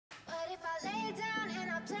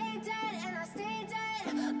play dead and I stay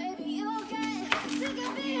dead. Maybe you'll get sick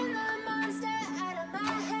of being the monster out of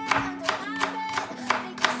my head, under my bed,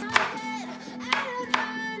 making something out of my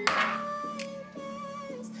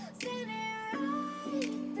nightmares, standing right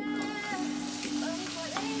there. But if I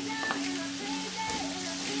lay down and I play dead and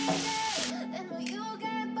I stay dead, then will you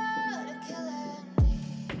get bored of killing me?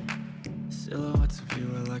 Silhouettes of you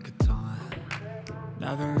are like a taunt.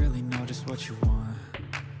 Never really know just what you want.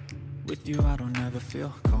 With you I don't ever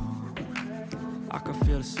feel calm. I can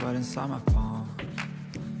feel the sweat inside my palm.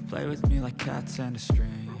 Play with me like cats and a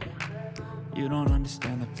string. You don't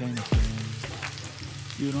understand the pain of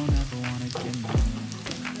things. You don't ever wanna give me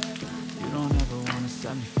in. You don't ever wanna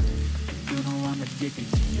set me free. You know I'm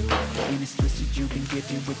addicted to you, and it's twisted, you've been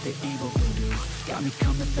gifted with the evil voodoo. Got me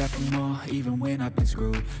coming back for more, even when I've been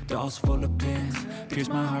screwed. Dolls full of pins, pierce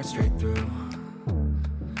my heart straight through.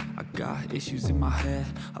 I got issues in my head,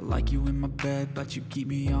 I like you in my bed, but you keep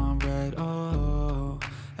me on red. Oh,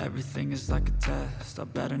 everything is like a test, I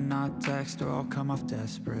better not text or I'll come off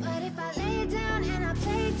desperate. But if I lay down and I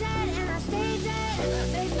play dead and I stay dead,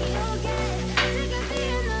 maybe you'll get sick of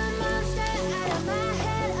being the monster out of my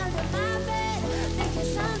head, under my bed, making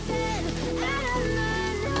something out of my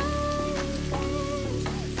nightmares,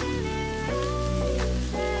 standing right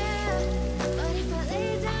there. But if I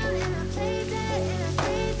lay down and I play dead and I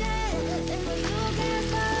stay dead, then will you get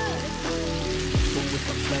bored? So if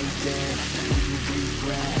I play dead, will you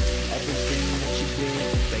regret everything that you did,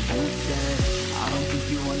 that you said? I don't think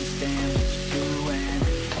you understand what you're doing,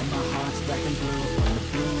 and my heart's black and blue from the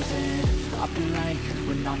bruising. I feel like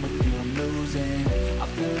when I'm with you I'm losing. I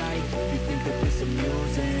feel like you think that this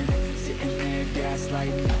amusing, sitting there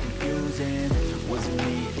gaslighting and confusing. Was it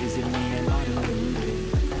me? Is it me? Am I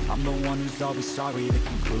deluded? I'm the one who's always sorry, the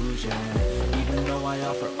conclusion, even though I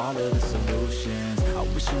offer all of the solutions. I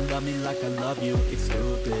wish you loved me like I love you, it's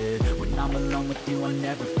stupid. When I'm alone with you I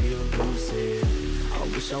never feel lucid. I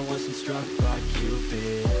wish I wasn't struck by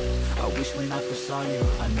Cupid. I wish when I first saw you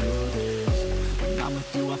I knew this. When I'm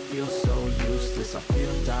with you I feel so useless, I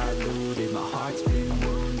feel diluted, my heart's been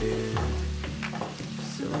wounded.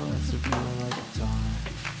 Silhouettes of you are like a taunt.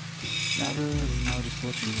 Never really know just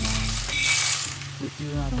what you want. With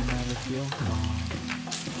you I don't ever feel calm.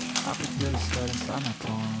 I can feel the sweat inside my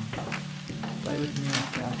palm. Play with me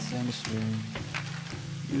like cats and a string.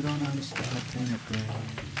 You don't understand the pain it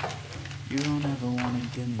brings. You don't ever wanna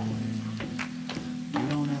give me wings. You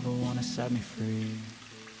don't ever wanna set me free.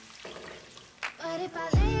 But if I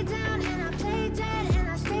lay down